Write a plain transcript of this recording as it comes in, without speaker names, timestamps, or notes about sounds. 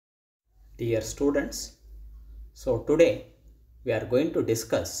Dear students, so today we are going to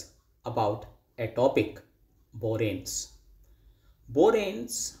discuss about a topic, boranes.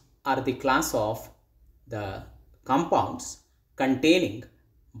 Boranes are the class of the compounds containing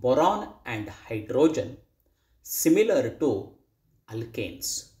boron and hydrogen similar to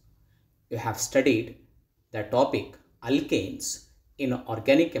alkanes. You have studied the topic alkanes in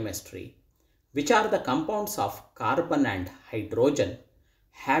organic chemistry, which are the compounds of carbon and hydrogen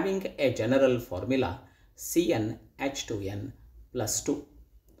having a general formula CnH2n plus 2.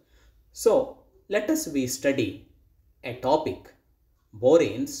 So let us study a topic,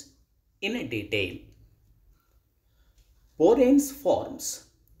 boranes, in detail. Boranes forms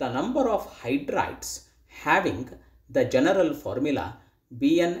the number of hydrides having the general formula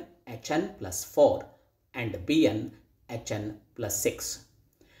BnHn plus 4 and BnHn plus 6.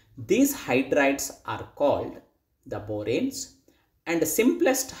 These hydrides are called the boranes, and the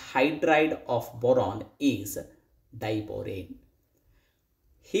simplest hydride of boron is diborane.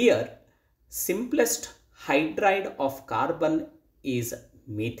 Here, simplest hydride of carbon is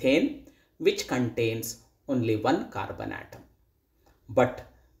methane, which contains only one carbon atom.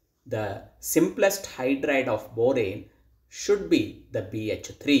 But the simplest hydride of borane should be the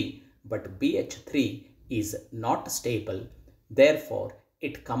BH3, but BH3 is not stable. Therefore,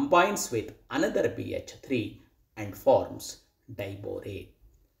 it combines with another BH3 and forms diborane.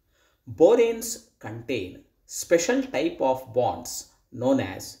 Boranes contain special type of bonds known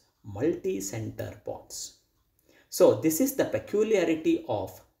as multi-center bonds. So this is the peculiarity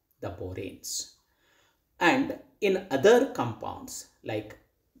of the boranes. And in other compounds like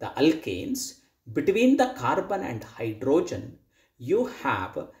the alkanes, between the carbon and hydrogen, you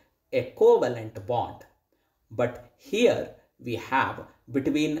have a covalent bond. But here we have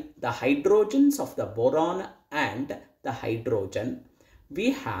between the hydrogens of the boron and the hydrogen, we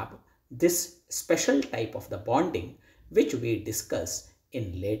have this special type of the bonding which we discuss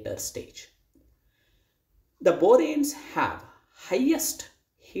in later stage. The boranes have highest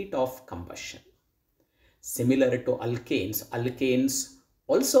heat of combustion. Similar to alkanes, alkanes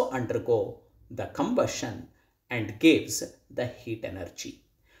also undergo the combustion and gives the heat energy.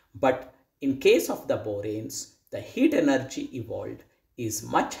 But in case of the boranes, the heat energy evolved is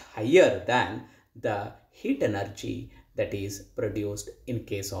much higher than the heat energy that is produced in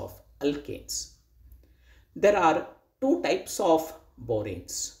case of alkanes. There are two types of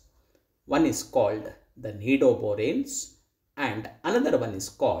boranes. One is called the nidoboranes and another one is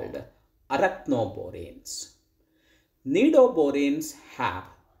called arachnoboranes. Nidoboranes have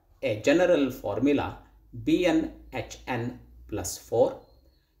a general formula BnHn plus 4.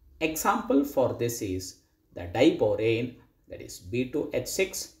 Example for this is the diborane, that is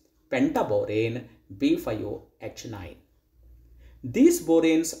B2H6, pentaborane B5H9. These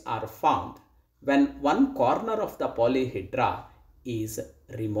boranes are found when one corner of the polyhedra is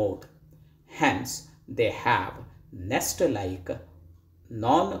removed. Hence, they have nest-like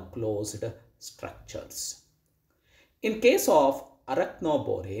non-closed structures. In case of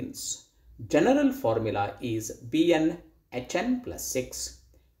arachnoboranes, general formula is BnHn plus 6.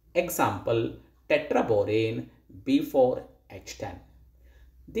 Example, tetraborane B4H10.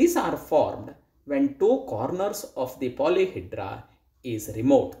 These are formed when two corners of the polyhedra is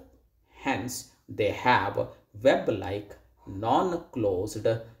removed. Hence, they have web-like non-closed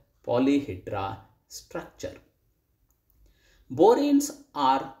polyhedra structure. Boranes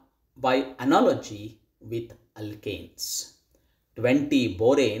are by analogy with alkanes. 20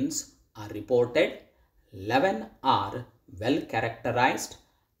 boranes are reported, 11 are well characterized,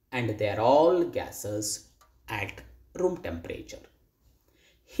 and they are all gases at room temperature.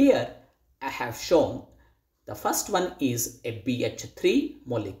 Here I have shown the first one is a BH3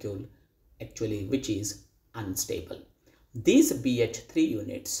 molecule actually which is unstable. These BH3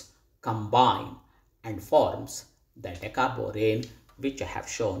 units combine and forms the decaborane which I have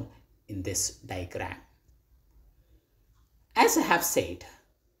shown in this diagram. As I have said,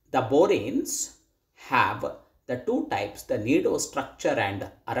 the boranes have the two types, the nido structure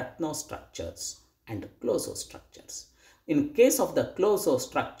and arachno structures and closo structures. In case of the closo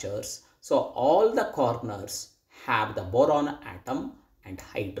structures, so all the corners have the boron atom and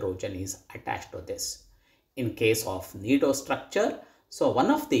hydrogen is attached to this. In case of nido structure, so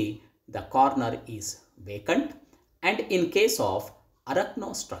one of the corner is vacant, and in case of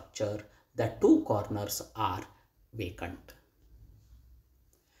arachno structure, the two corners are vacant.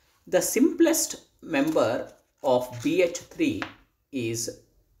 The simplest member of BH3 is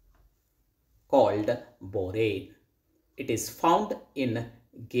called borane. It is found in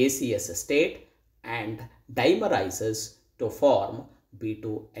gaseous state and dimerizes to form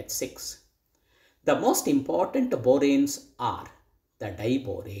B2H6. The most important boranes are the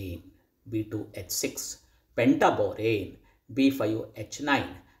diborane B2H6, pentaborane B5H9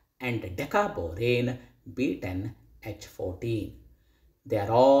 and decaborane B10H14. They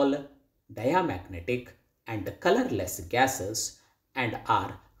are all diamagnetic and colorless gases and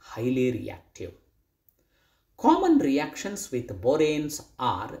are highly reactive. Common reactions with boranes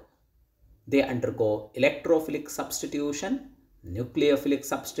are they undergo electrophilic substitution, nucleophilic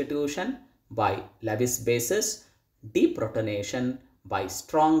substitution by Lewis bases, deprotonation by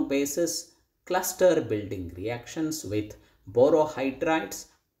strong bases, cluster building reactions with borohydrides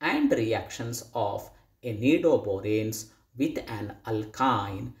and reactions of anidoboranes with an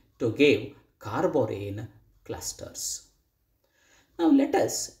alkyne to give carborane clusters. Now let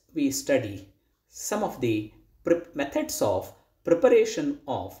us study some of the methods of preparation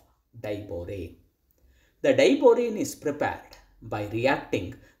of diborane. The diborane is prepared by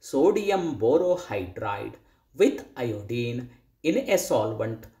reacting sodium borohydride with iodine in a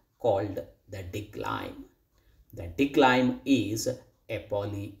solvent called the diglime. The diglime is a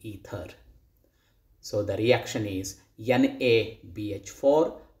polyether. So the reaction is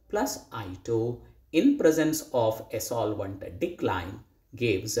NaBH4 plus I2 in presence of a solvent diglime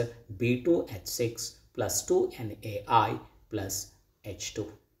gives B2H6 plus 2NaI plus H2.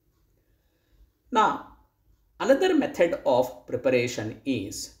 Now, another method of preparation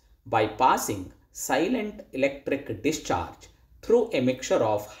is by passing silent electric discharge through a mixture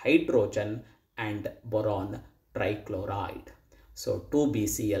of hydrogen and boron trichloride. So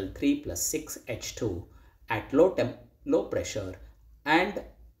 2BCl3 plus 6H2 at low pressure and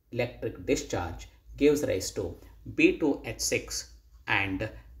electric discharge gives rise to B2H6 and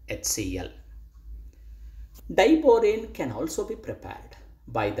HCl. Diborane can also be prepared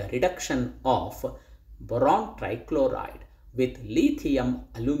by the reduction of boron trichloride with lithium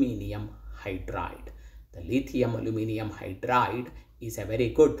aluminium hydride. The lithium aluminium hydride is a very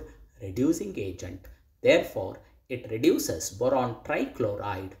good reducing agent. Therefore, it reduces boron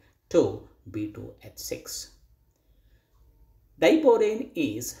trichloride to B2H6. Diborane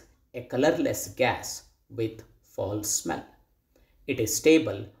is a colorless gas with foul smell. It is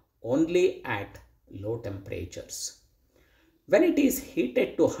stable only at low temperatures. When it is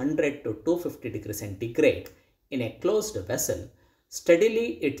heated to 100 to 250 degrees centigrade in a closed vessel,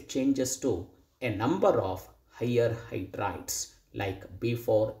 steadily it changes to a number of higher hydrides like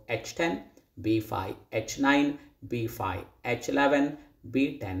B4H10, B5H9, B5H11,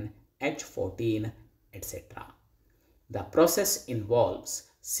 B10H14, etc. The process involves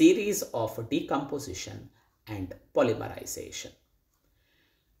series of decomposition and polymerization.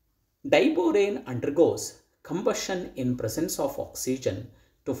 Diborane undergoes combustion in presence of oxygen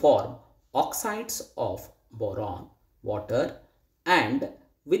to form oxides of boron, water, and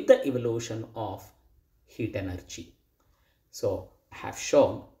with the evolution of heat energy. So I have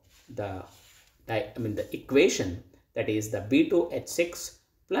shown the equation, that is the B2H6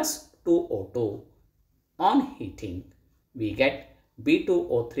 plus 2O2. On heating, we get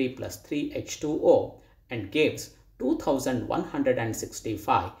B2O3 plus 3H2O and gives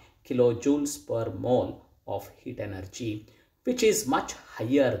 2165 kilojoules per mole of heat energy, which is much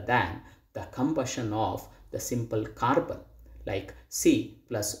higher than the combustion of the simple carbon, like C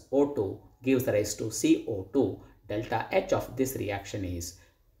plus O2 gives rise to CO2. Delta H of this reaction is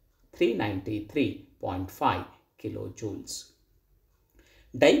 393.5 kilojoules.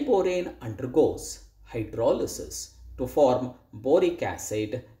 Diborane undergoes hydrolysis to form boric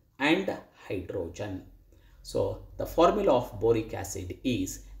acid and hydrogen. So the formula of boric acid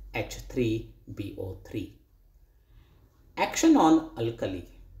is H3BO3. Action on alkali.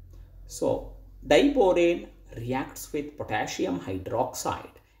 So diborane reacts with potassium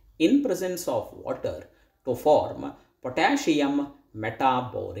hydroxide in presence of water to form potassium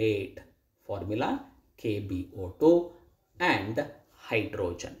metaborate, formula KBO2, and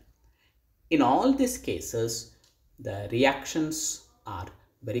hydrogen. In all these cases, the reactions are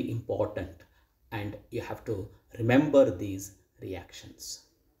very important and you have to remember these reactions.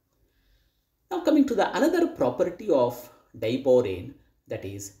 Now coming to the another property of diborane, that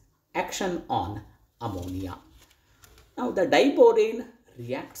is action on ammonia. Now the diborane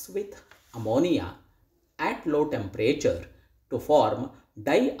reacts with ammonia at low temperature to form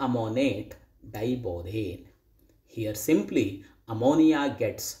diammonate diborane. Here simply ammonia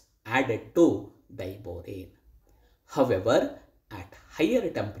gets added to diborane. However, at higher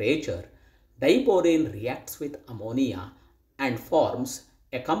temperature, diborane reacts with ammonia and forms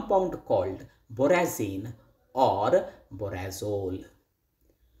a compound called borazine or borazole.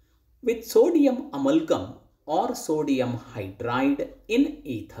 With sodium amalgam or sodium hydride in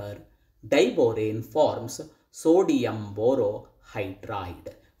ether, diborane forms sodium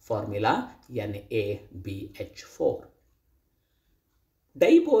borohydride, formula NaBH4.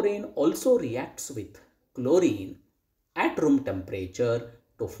 Diborane also reacts with chlorine at room temperature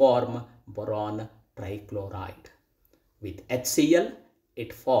to form boron trichloride. With HCl,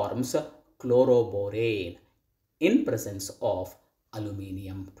 it forms chloroborane in presence of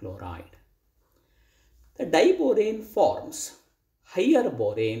aluminium chloride. The diborane forms higher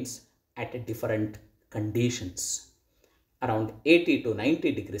boranes at different conditions. Around 80 to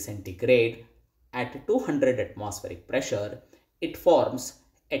 90 degrees centigrade at 200 atmospheric pressure, it forms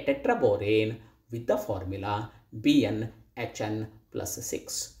a tetraborane with the formula BnHn plus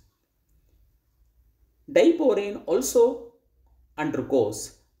 6. Diborane also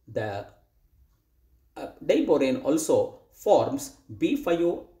undergoes diborane also forms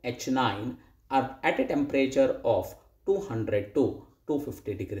B5H9 at a temperature of 200 to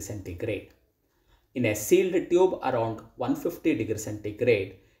 250 degrees centigrade. In a sealed tube around 150 degrees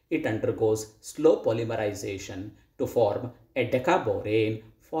centigrade, it undergoes slow polymerization to form a decaborane,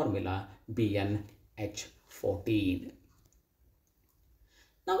 formula BnH14.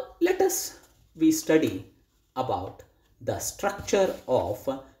 Now let us study about the structure of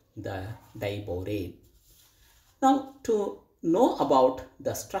the diborane. Now to know about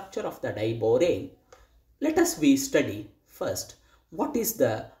the structure of the diborane, let us study first what is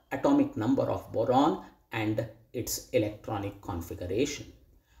the atomic number of boron and its electronic configuration.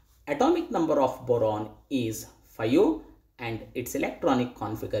 Atomic number of boron is 5 and its electronic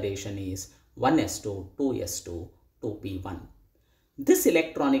configuration is 1s2, 2s2, 2p1. This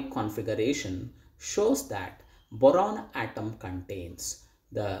electronic configuration shows that boron atom contains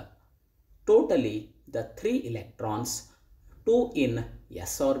totally the 3 electrons, 2 in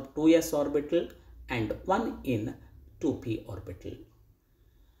 2s orbital and 1 in 2p orbital.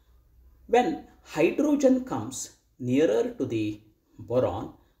 When hydrogen comes nearer to the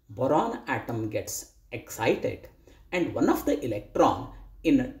boron, boron atom gets excited and one of the electron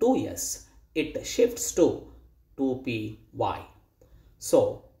in 2s, it shifts to 2py.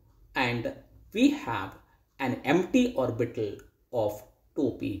 So, and we have an empty orbital of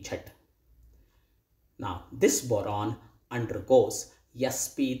 2p-Z. Now, this boron undergoes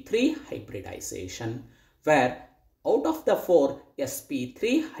sp3 hybridization, where out of the 4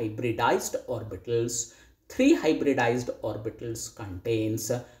 sp3 hybridized orbitals, 3 hybridized orbitals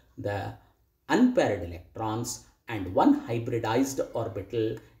contains the unpaired electrons and 1 hybridized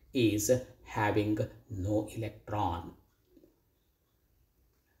orbital is having no electron.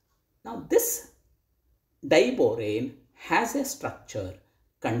 Now this diborane has a structure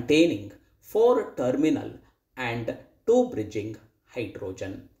containing 4 terminal and 2 bridging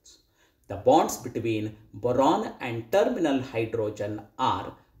hydrogens. The bonds between boron and terminal hydrogen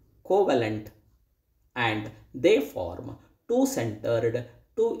are covalent and they form 2-centered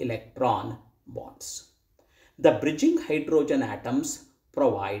 2-electron bonds. The bridging hydrogen atoms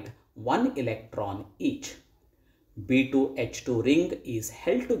provide 1 electron each. B2H2 ring is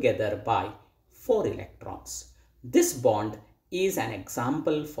held together by 4 electrons. This bond is an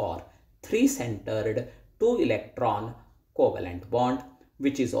example for 3-centered 2-electron covalent bond,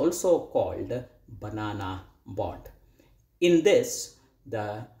 which is also called banana bond. In this,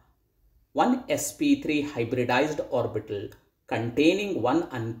 the one sp3 hybridized orbital containing 1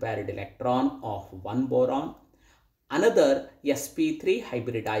 unpaired electron of 1 boron, another sp3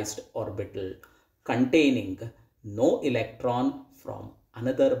 hybridized orbital containing no electron from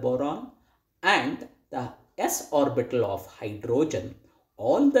another boron, and the s orbital of hydrogen.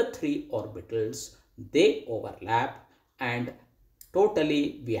 All the 3 orbitals, they overlap and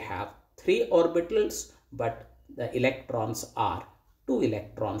totally we have 3 orbitals, but the electrons are 2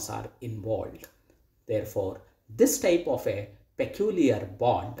 electrons are involved. Therefore, this type of a peculiar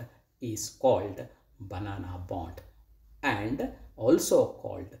bond is called banana bond and also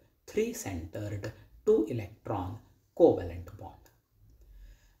called 3-centered 2-electron covalent bond.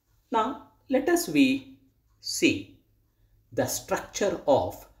 Now, let us see the structure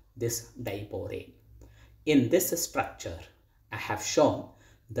of this diborane. In this structure, I have shown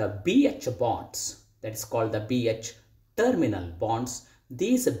the BH bonds, that is called the BH terminal bonds.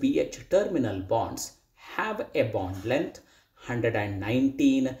 These BH terminal bonds have a bond length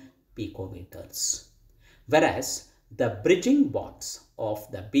 119 picometers, whereas the bridging bonds of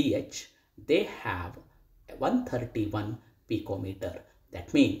the BH, they have 131 picometer.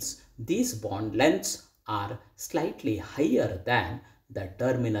 That means these bond lengths are slightly higher than the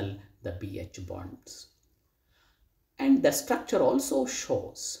terminal, the BH bonds. And the structure also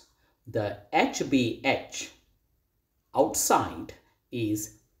shows the HBH outside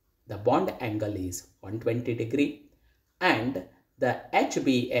is the bond angle is 120 degree and the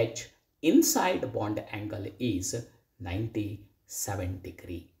HBH inside bond angle is 97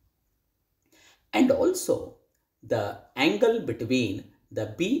 degree. And also the angle between the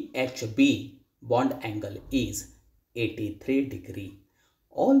BHB bond angle is 83 degree.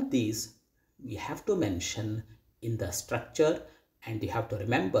 All these we have to mention in the structure, and you have to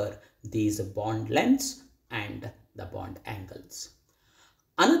remember these bond lengths and the bond angles.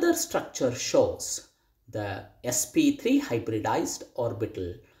 Another structure shows the sp3 hybridized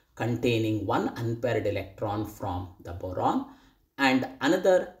orbital containing one unpaired electron from the boron and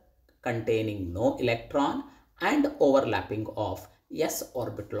another containing no electron and overlapping of s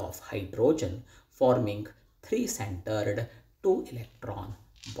orbital of hydrogen, forming 3-centered 2-electron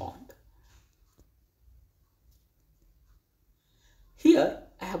bond. Here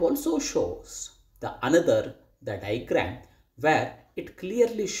I have also shows the diagram where it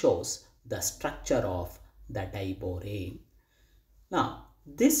clearly shows the structure of the diborane. Now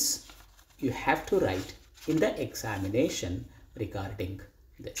this you have to write in the examination regarding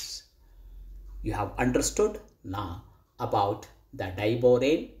this. You have understood now about the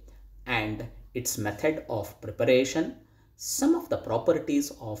diborane and its method of preparation, some of the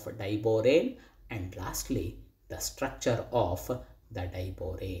properties of diborane, and lastly the structure of the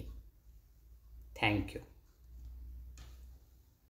diborane. Thank you.